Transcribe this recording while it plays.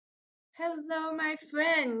Hello, my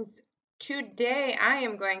friends. Today I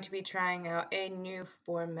am going to be trying out a new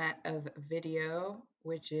format of video,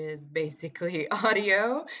 which is basically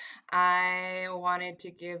audio. I wanted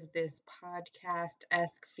to give this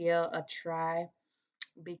podcast-esque feel a try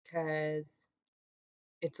because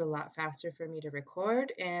it's a lot faster for me to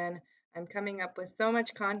record, and I'm coming up with so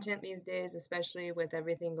much content these days, especially with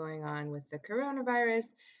everything going on with the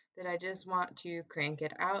coronavirus, that I just want to crank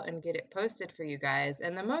it out and get it posted for you guys.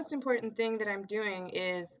 And the most important thing that I'm doing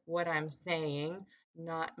is what I'm saying,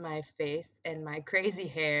 not my face and my crazy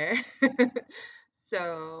hair.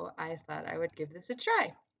 So I thought I would give this a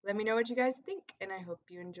try. Let me know what you guys think, and I hope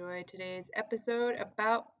you enjoy today's episode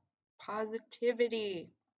about positivity.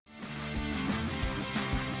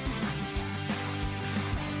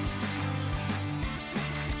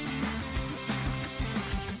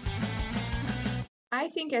 I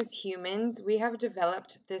think as humans, we have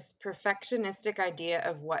developed this perfectionistic idea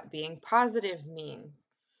of what being positive means.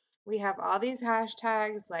 We have all these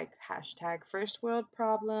hashtags like hashtag first world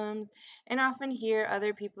problems, and often hear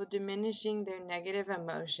other people diminishing their negative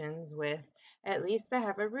emotions with, at least I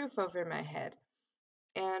have a roof over my head.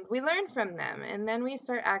 And we learn from them, and then we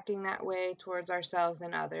start acting that way towards ourselves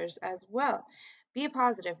and others as well. Be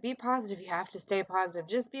positive, be positive. You have to stay positive.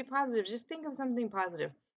 Just be positive. Just think of something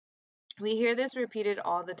positive. We hear this repeated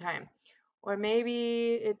all the time. Or maybe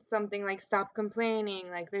it's something like stop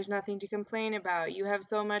complaining, like there's nothing to complain about. You have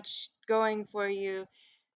so much going for you,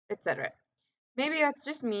 etc. Maybe that's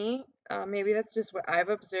just me. Maybe that's just what I've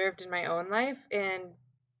observed in my own life, and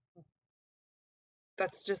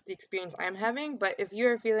that's just the experience I'm having. But if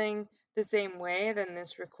you're feeling the same way, then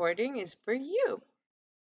this recording is for you.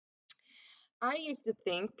 I used to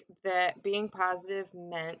think that being positive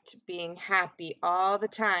meant being happy all the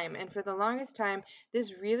time. And for the longest time,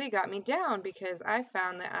 this really got me down because I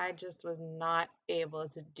found that I just was not able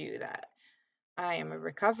to do that. I am a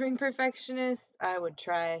recovering perfectionist. I would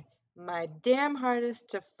try my damn hardest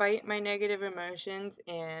to fight my negative emotions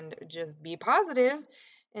and just be positive,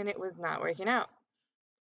 and it was not working out.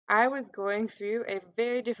 I was going through a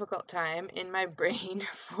very difficult time in my brain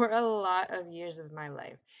for a lot of years of my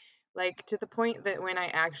life. Like to the point that when I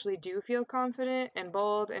actually do feel confident and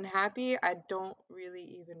bold and happy, I don't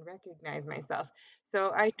really even recognize myself.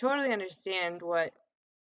 So I totally understand what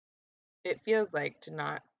it feels like to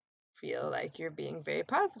not feel like you're being very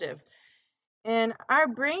positive. And our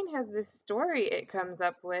brain has this story it comes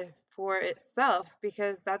up with for itself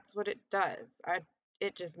because that's what it does.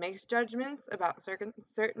 It just makes judgments about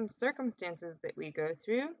certain circumstances that we go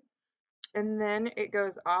through, and then it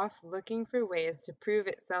goes off looking for ways to prove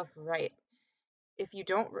itself right. If you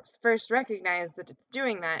don't first recognize that it's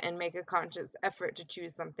doing that and make a conscious effort to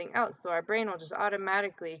choose something else. So our brain will just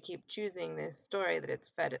automatically keep choosing this story that it's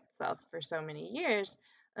fed itself for so many years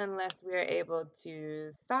unless we are able to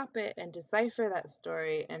stop it and decipher that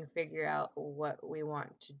story and figure out what we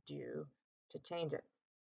want to do to change it.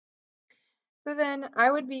 So then I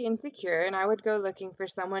would be insecure and I would go looking for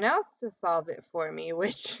someone else to solve it for me,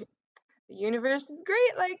 which the universe is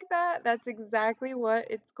great like that. That's exactly what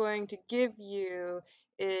it's going to give you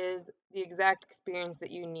is the exact experience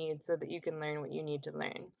that you need so that you can learn what you need to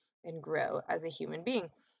learn and grow as a human being.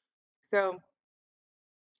 So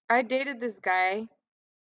I dated this guy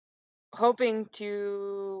hoping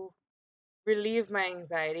to relieve my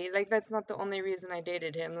anxiety. Like that's not the only reason I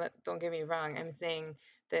dated him. Don't get me wrong. I'm saying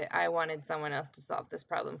that I wanted someone else to solve this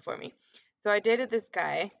problem for me. So I dated this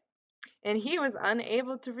guy, and he was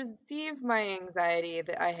unable to receive my anxiety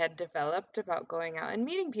that I had developed about going out and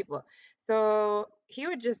meeting people. So he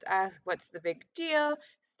would just ask, "What's the big deal?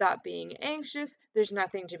 Stop being anxious. There's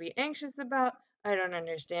nothing to be anxious about. I don't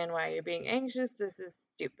understand why you're being anxious. This is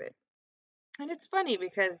stupid." And it's funny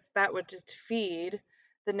because that would just feed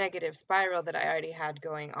the negative spiral that I already had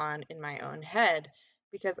going on in my own head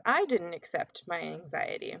because I didn't accept my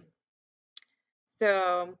anxiety.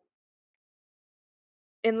 So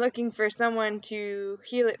in looking for someone to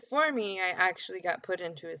heal it for me, I actually got put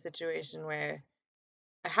into a situation where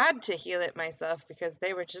I had to heal it myself because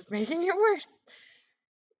they were just making it worse.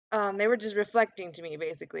 They were just reflecting to me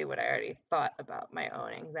basically what I already thought about my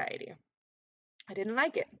own anxiety. I didn't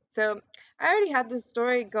like it. So I already had this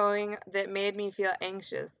story going that made me feel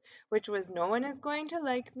anxious, which was no one is going to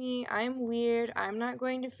like me. I'm weird. I'm not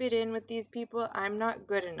going to fit in with these people. I'm not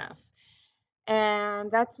good enough.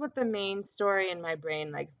 And that's what the main story in my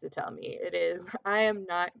brain likes to tell me. It is, I am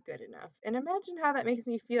not good enough. And imagine how that makes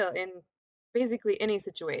me feel in basically any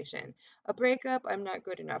situation. A breakup, I'm not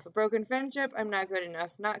good enough. A broken friendship, I'm not good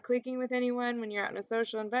enough. Not clicking with anyone when you're out in a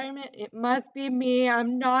social environment, it must be me.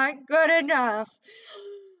 I'm not good enough.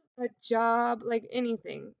 A job, like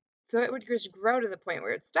anything. So it would just grow to the point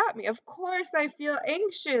where it stopped me. Of course, I feel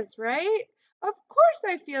anxious, right? Of course,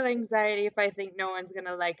 I feel anxiety if I think no one's going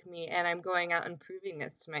to like me and I'm going out and proving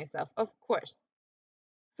this to myself. Of course.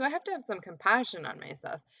 So I have to have some compassion on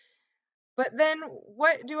myself. But then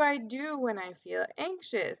what do I do when I feel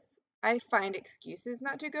anxious? I find excuses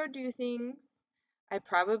not to go do things. I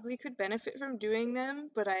probably could benefit from doing them,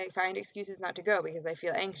 but I find excuses not to go because I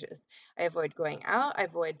feel anxious. I avoid going out. I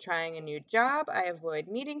avoid trying a new job. I avoid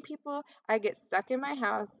meeting people. I get stuck in my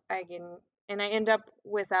house. And I end up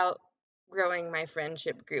without growing my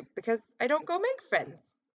friendship group because I don't go make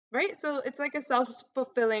friends, right? So it's like a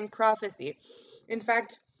self-fulfilling prophecy. In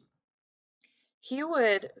fact, he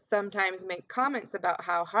would sometimes make comments about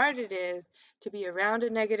how hard it is to be around a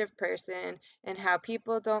negative person and how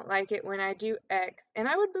people don't like it when I do X, and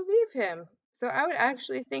I would believe him. So I would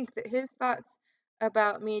actually think that his thoughts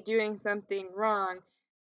about me doing something wrong,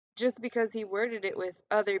 just because he worded it with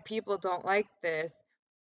other people don't like this,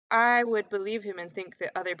 I would believe him and think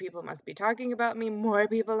that other people must be talking about me, more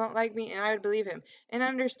people don't like me, and I would believe him. And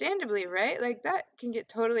understandably, right? Like that can get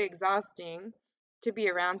totally exhausting to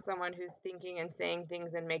be around someone who's thinking and saying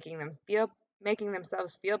things and making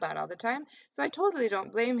themselves feel bad all the time. So I totally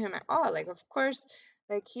don't blame him at all. Like of course,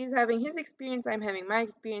 like he's having his experience, I'm having my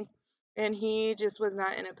experience, and he just was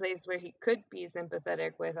not in a place where he could be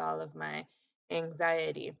sympathetic with all of my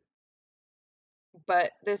anxiety.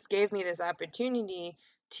 But this gave me this opportunity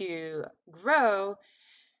to grow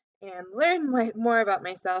and learn more about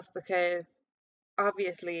myself because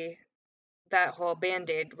obviously that whole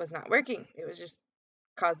band-aid was not working. It was just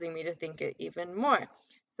causing me to think it even more.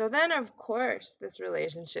 So then, of course, this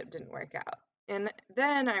relationship didn't work out. And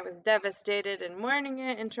then I was devastated and mourning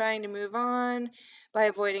it and trying to move on by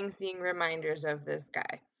avoiding seeing reminders of this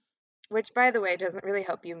guy, which, by the way, doesn't really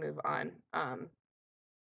help you move on.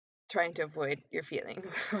 Trying to avoid your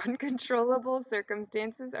feelings. Uncontrollable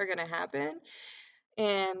circumstances are going to happen.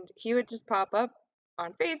 And he would just pop up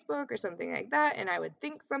on Facebook or something like that, and I would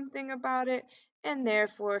think something about it and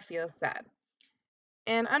therefore feel sad.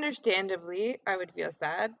 And understandably, I would feel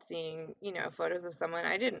sad seeing, photos of someone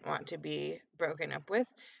I didn't want to be broken up with.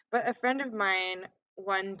 But a friend of mine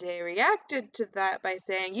one day reacted to that by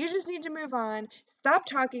saying, "You just need to move on. Stop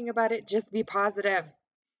talking about it. Just be positive."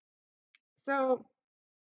 So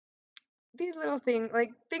these little things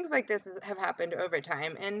like this have happened over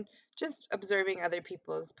time, and just observing other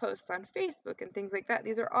people's posts on Facebook and things like that,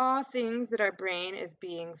 these are all things that our brain is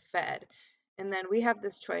being fed, and then we have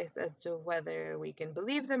this choice as to whether we can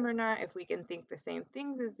believe them or not, if we can think the same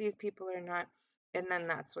things as these people or not, and then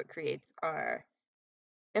that's what creates our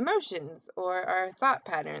emotions or our thought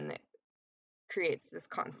pattern that creates this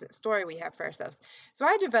constant story we have for ourselves. So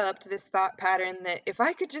I developed this thought pattern that if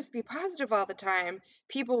I could just be positive all the time,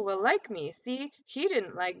 people will like me. See, he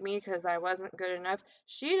didn't like me because I wasn't good enough.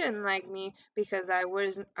 She didn't like me because I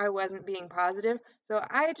wasn't being positive. So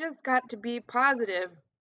I just got to be positive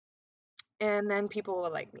and then people will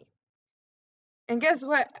like me. And guess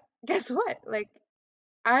what? Guess what? Like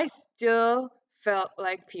I still felt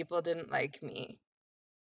like people didn't like me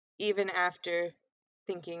even after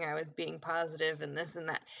thinking I was being positive and this and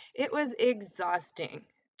that. It was exhausting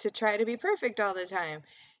to try to be perfect all the time.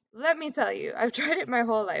 Let me tell you, I've tried it my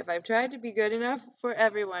whole life. I've tried to be good enough for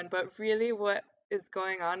everyone, but really what is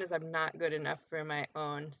going on is I'm not good enough for my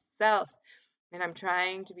own self. And I'm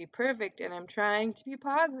trying to be perfect and I'm trying to be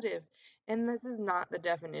positive. And this is not the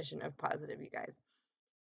definition of positive, you guys.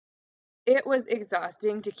 It was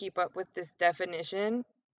exhausting to keep up with this definition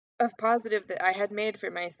of positive that I had made for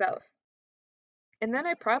myself. And then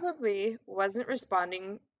I probably wasn't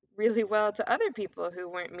responding really well to other people who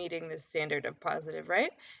weren't meeting this standard of positive,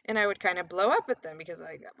 right? And I would kind of blow up at them because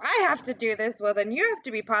like, I have to do this. Well, then you have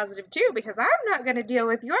to be positive too because I'm not going to deal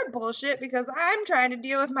with your bullshit because I'm trying to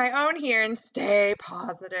deal with my own here and stay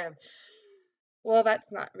positive. Well,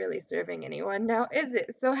 that's not really serving anyone now, is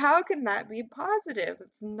it? So how can that be positive?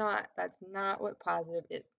 That's not what positive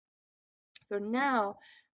is. So now,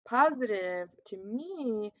 positive to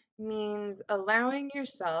me means allowing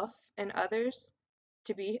yourself and others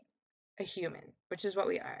to be a human, which is what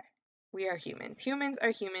we are. We are humans. Humans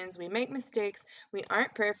are humans. We make mistakes. We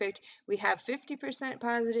aren't perfect. We have 50%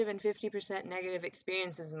 positive and 50% negative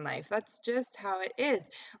experiences in life. That's just how it is.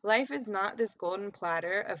 Life is not this golden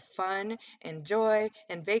platter of fun and joy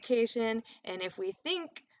and vacation. And if we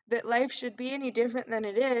think that life should be any different than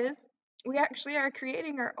it is, we actually are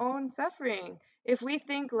creating our own suffering. If we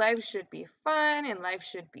think life should be fun and life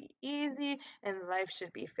should be easy and life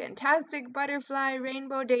should be fantastic, butterfly,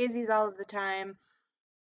 rainbow daisies all of the time,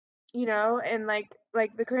 and like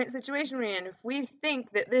like the current situation we're in, if we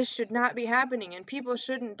think that this should not be happening and people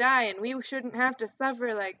shouldn't die and we shouldn't have to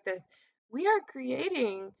suffer like this, we are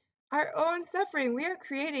creating our own suffering. We are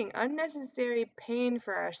creating unnecessary pain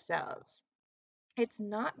for ourselves. It's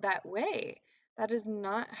not that way. That is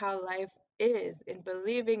not how life is. And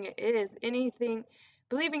believing it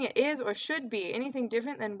is or should be anything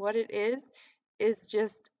different than what it is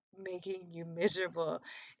just making you miserable.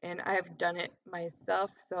 And I've done it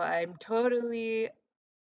myself, so I'm totally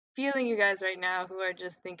feeling you guys right now who are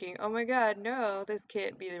just thinking, "Oh my God, no, this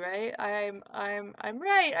can't be right. I'm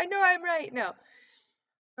right. I know I'm right." No.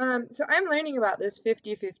 So I'm learning about this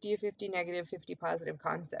 50-50, 50 negative, 50 positive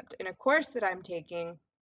concept in a course that I'm taking.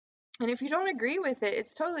 And if you don't agree with it,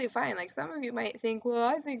 it's totally fine. Like some of you might think, well,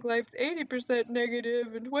 I think life's 80%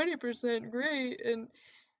 negative and 20% great. And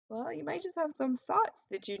well, you might just have some thoughts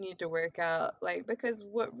that you need to work out. Like, because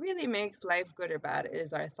what really makes life good or bad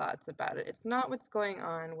is our thoughts about it. It's not what's going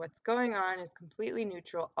on. What's going on is completely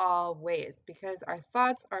neutral always, because our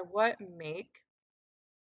thoughts are what make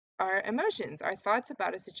our emotions. Our thoughts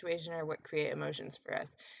about a situation are what create emotions for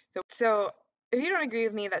us. So if you don't agree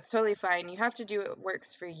with me, that's totally fine. You have to do what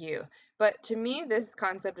works for you. But to me, this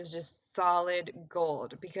concept is just solid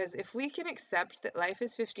gold, because if we can accept that life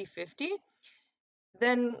is 50-50,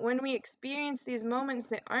 then when we experience these moments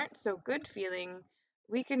that aren't so good feeling,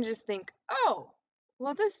 we can just think, oh,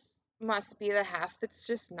 well, this must be the half that's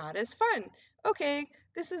just not as fun. Okay,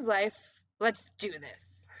 this is life. Let's do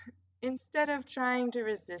this. Instead of trying to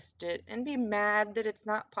resist it and be mad that it's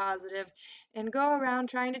not positive and go around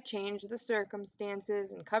trying to change the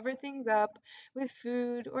circumstances and cover things up with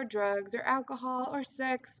food or drugs or alcohol or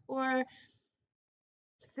sex or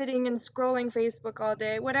sitting and scrolling Facebook all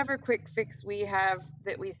day, whatever quick fix we have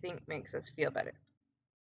that we think makes us feel better.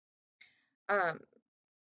 Um,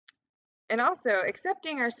 and also,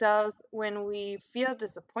 accepting ourselves when we feel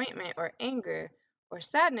disappointment or anger or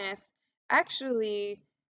sadness actually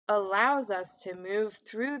allows us to move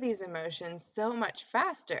through these emotions so much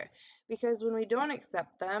faster. Because when we don't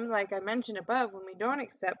accept them, like I mentioned above, when we don't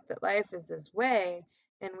accept that life is this way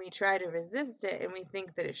and we try to resist it and we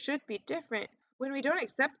think that it should be different, when we don't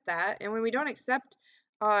accept that and when we don't accept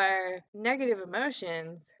our negative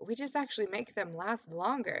emotions, we just actually make them last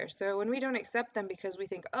longer. So when we don't accept them because we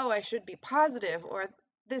think, oh, I should be positive, or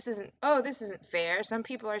this isn't fair. Some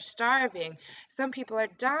people are starving. Some people are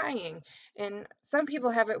dying. And some people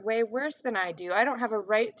have it way worse than I do. I don't have a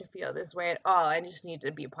right to feel this way at all. I just need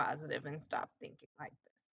to be positive and stop thinking like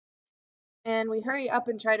this. And we hurry up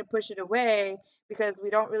and try to push it away because we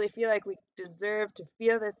don't really feel like we deserve to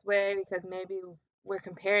feel this way because maybe we're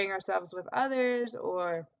comparing ourselves with others,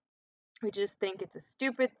 or we just think it's a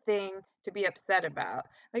stupid thing to be upset about.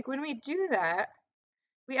 Like when we do that,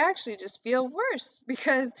 we actually just feel worse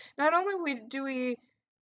because not only do we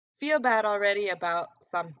feel bad already about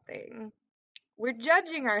something, we're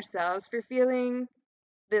judging ourselves for feeling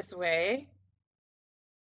this way,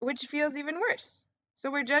 which feels even worse. So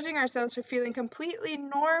we're judging ourselves for feeling completely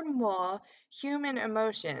normal human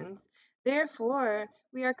emotions. Therefore,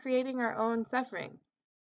 we are creating our own suffering.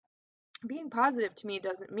 Being positive to me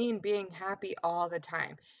doesn't mean being happy all the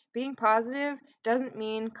time. Being positive doesn't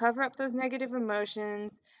mean cover up those negative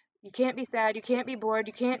emotions. You can't be sad, you can't be bored,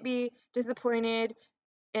 you can't be disappointed,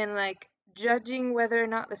 and like judging whether or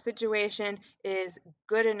not the situation is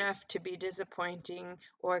good enough to be disappointing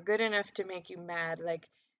or good enough to make you mad. Like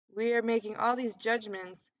we are making all these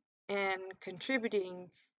judgments and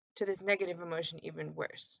contributing to this negative emotion even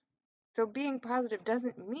worse. So being positive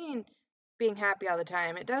doesn't mean being happy all the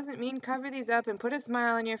time. It doesn't mean cover these up and put a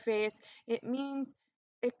smile on your face. It means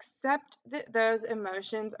accept that those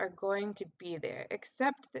emotions are going to be there.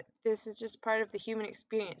 Accept that this is just part of the human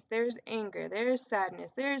experience. There's anger, there's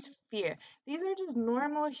sadness, there's fear. These are just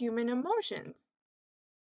normal human emotions.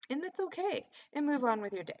 And that's okay. And move on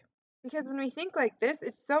with your day. Because when we think like this,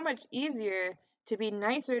 it's so much easier to be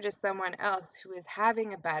nicer to someone else who is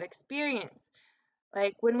having a bad experience.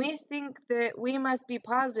 Like when we think that we must be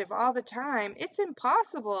positive all the time, it's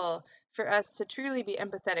impossible for us to truly be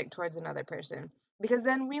empathetic towards another person because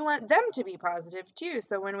then we want them to be positive too.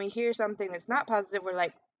 So when we hear something that's not positive, we're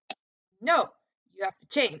like, no, you have to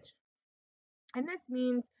change. And this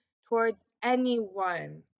means towards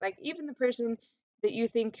anyone, like even the person that you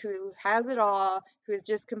think who has it all, who is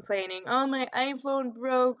just complaining, oh, my iPhone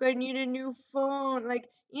broke, I need a new phone. Like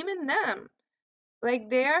even them,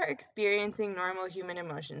 like they are experiencing normal human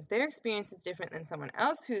emotions. Their experience is different than someone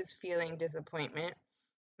else who's feeling disappointment.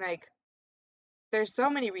 Like there's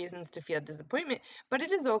so many reasons to feel disappointment, but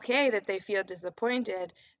it is okay that they feel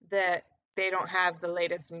disappointed that they don't have the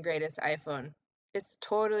latest and greatest iPhone. It's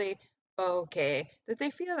totally okay that they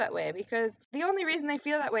feel that way, because the only reason they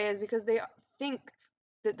feel that way is because they think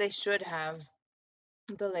that they should have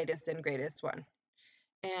the latest and greatest one.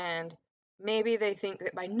 And maybe they think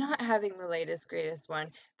that by not having the latest, greatest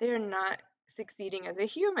one, they're not succeeding as a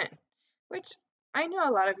human, which I know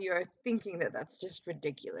a lot of you are thinking that that's just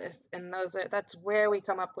ridiculous. And that's where we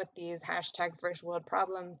come up with these hashtag first world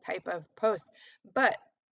problem type of posts. But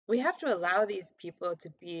we have to allow these people to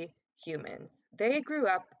be humans. They grew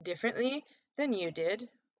up differently than you did.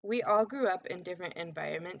 We all grew up in different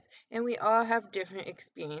environments, and we all have different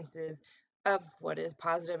experiences of what is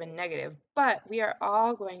positive and negative, but we are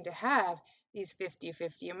all going to have these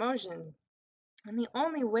 50-50 emotions. And the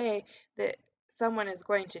only way that someone is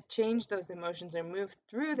going to change those emotions or move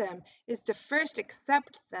through them is to first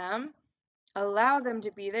accept them, allow them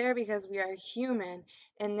to be there because we are human,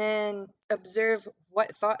 and then observe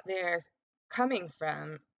what thought they're coming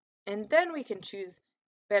from. And then we can choose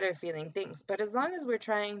better feeling things. But as long as we're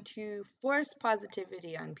trying to force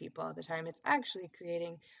positivity on people all the time, it's actually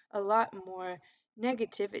creating a lot more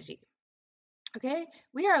negativity. Okay?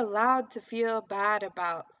 We are allowed to feel bad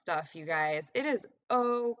about stuff, you guys. It is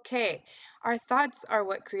okay. Our thoughts are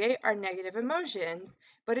what create our negative emotions,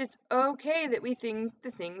 but it's okay that we think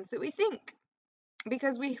the things that we think,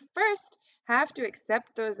 because we first have to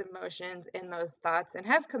accept those emotions and those thoughts and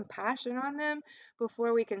have compassion on them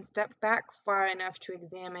before we can step back far enough to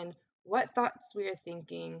examine what thoughts we are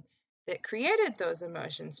thinking that created those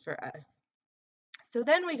emotions for us. So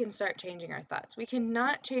then we can start changing our thoughts. We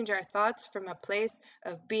cannot change our thoughts from a place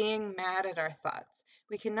of being mad at our thoughts.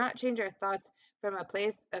 We cannot change our thoughts from a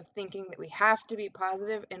place of thinking that we have to be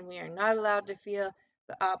positive and we are not allowed to feel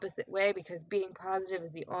the opposite way because being positive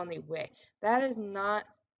is the only way. That is not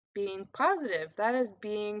being positive. That is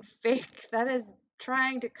being fake. That is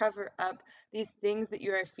trying to cover up these things that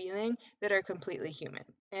you are feeling that are completely human.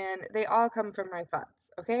 And they all come from our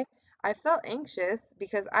thoughts, okay? I felt anxious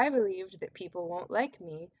because I believed that people won't like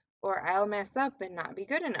me, or I'll mess up and not be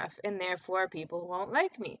good enough, and therefore people won't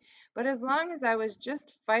like me. But as long as I was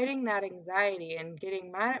just fighting that anxiety and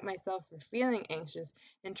getting mad at myself for feeling anxious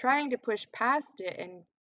and trying to push past it, and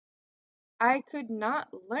I could not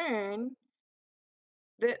learn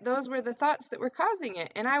that those were the thoughts that were causing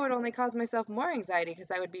it, and I would only cause myself more anxiety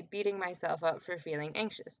because I would be beating myself up for feeling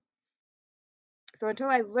anxious. So until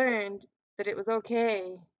I learned that it was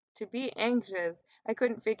okay to be anxious, I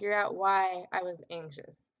couldn't figure out why I was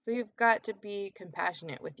anxious. So you've got to be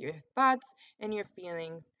compassionate with your thoughts and your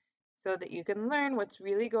feelings so that you can learn what's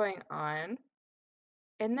really going on.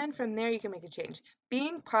 And then from there, you can make a change.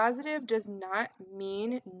 Being positive does not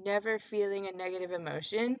mean never feeling a negative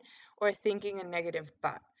emotion or thinking a negative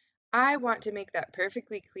thought. I want to make that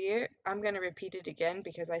perfectly clear. I'm going to repeat it again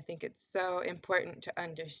because I think it's so important to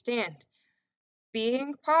understand.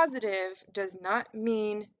 Being positive does not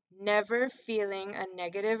mean never feeling a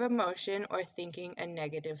negative emotion or thinking a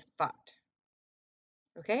negative thought.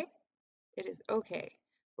 Okay? It is okay.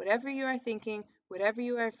 Whatever you are thinking, whatever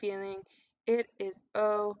you are feeling, it is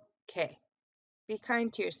okay. Be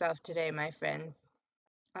kind to yourself today, my friends.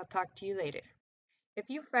 I'll talk to you later. If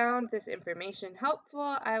you found this information helpful,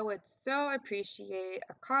 I would so appreciate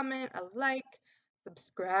a comment, a like,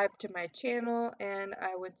 subscribe to my channel, and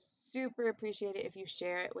I would super appreciate it if you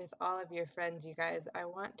share it with all of your friends, you guys. I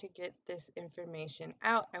want to get this information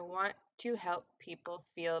out. I want to help people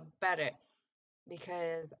feel better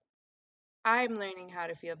because I'm learning how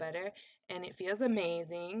to feel better and it feels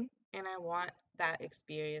amazing, and I want that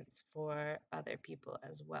experience for other people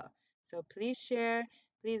as well. So please share,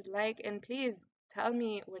 please like, and please tell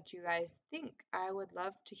me what you guys think. I would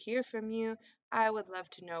love to hear from you. I would love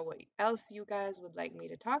to know what else you guys would like me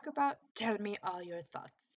to talk about. Tell me all your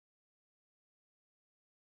thoughts.